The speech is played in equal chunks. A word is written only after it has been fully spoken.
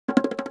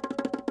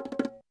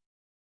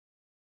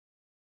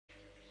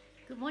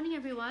Good morning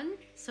everyone.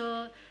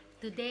 So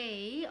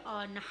today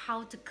on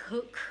how to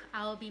cook,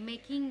 I'll be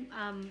making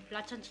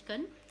belacan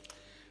chicken.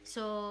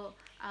 So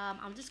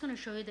I'm just going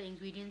to show you the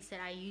ingredients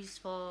that I use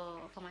for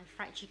my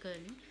fried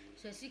chicken.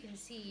 So as you can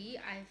see,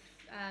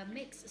 I've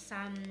mixed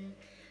some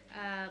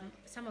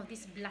of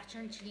this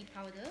belacan chili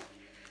powder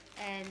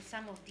and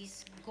some of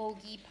this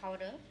gogi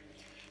powder,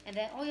 and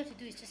then all you have to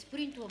do is just put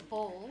it into a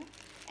bowl,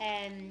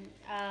 and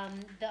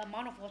the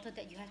amount of water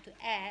that you have to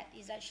add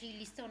is actually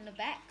listed on the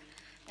back.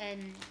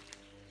 And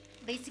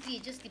basically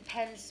it just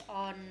depends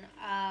on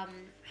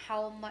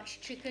how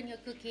much chicken you're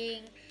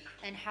cooking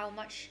and how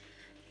much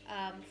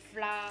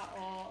flour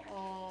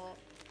or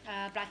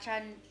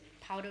belacan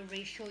powder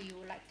ratio you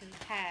would like to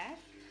have.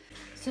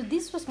 So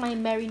this was my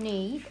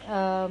marinade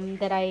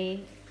that I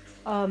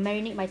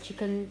marinate my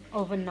chicken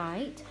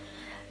overnight.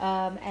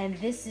 And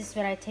this is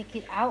when I take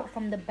it out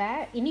from the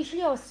bag.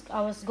 Initially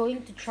I was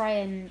going to try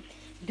and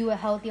do a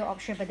healthier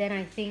option, but then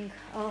I think,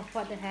 oh,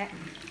 what the heck.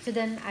 So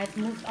then I've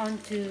moved on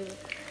to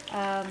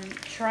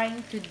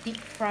trying to deep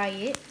fry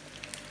it,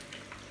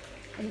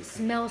 and it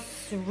smells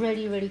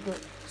really good.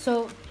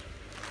 So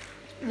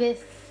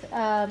with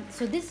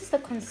so this is the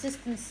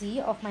consistency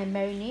of my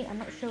marinade. I'm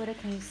not sure whether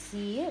can you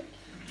see it.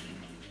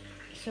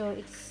 So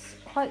it's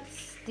quite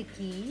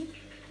sticky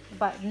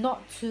but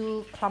not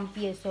too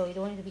clumpy as well. You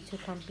don't want it to be too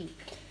clumpy.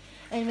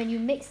 And when you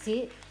mix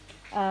it,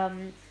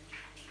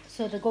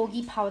 so the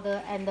gogi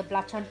powder and the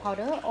belacan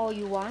powder, all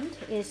you want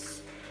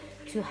is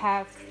to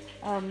have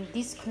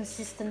this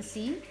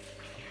consistency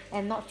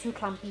and not too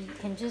clumpy. You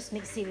can just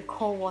mix it with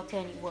cold water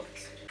and it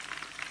works.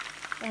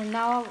 And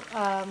now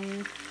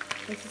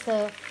this is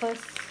the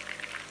first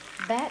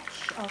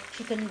batch of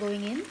chicken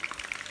going in,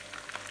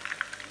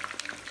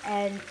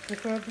 and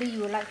preferably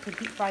you would like to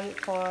deep fry it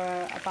for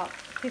about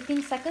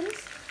 15 seconds.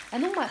 I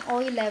know my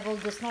oil level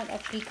does not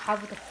actually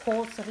cover the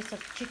whole surface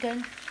of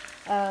chicken,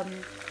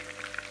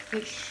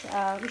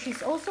 which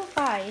is also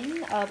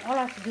fine. All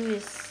I have to do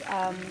is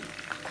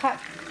cut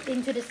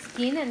into the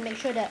skin and make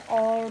sure that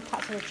all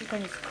parts of the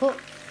chicken is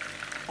cooked.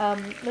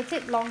 It'll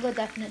take longer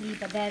definitely,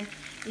 but then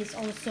it's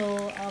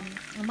also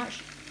a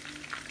much,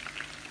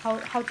 how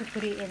to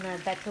put it in a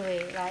better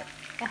way, like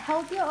a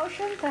healthier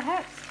option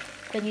perhaps.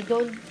 Then you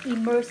don't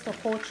immerse the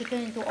whole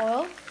chicken into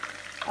oil,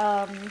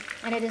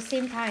 and at the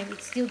same time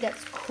it still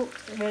gets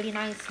cooked really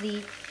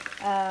nicely,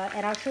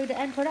 and I'll show you the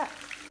end product.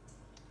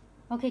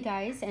 Okay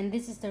guys, and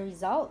this is the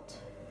result.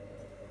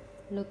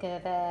 Look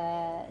at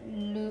that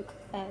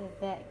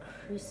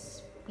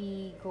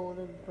crispy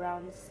golden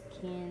brown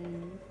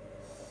skin.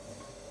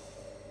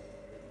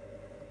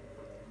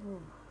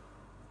 Ooh.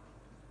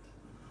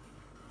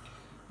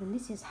 And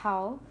this is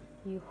how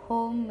you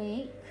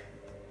homemade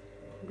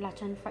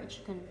belacan fried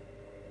chicken.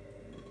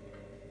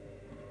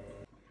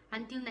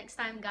 Until next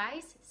time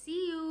guys,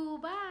 see you,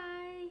 bye.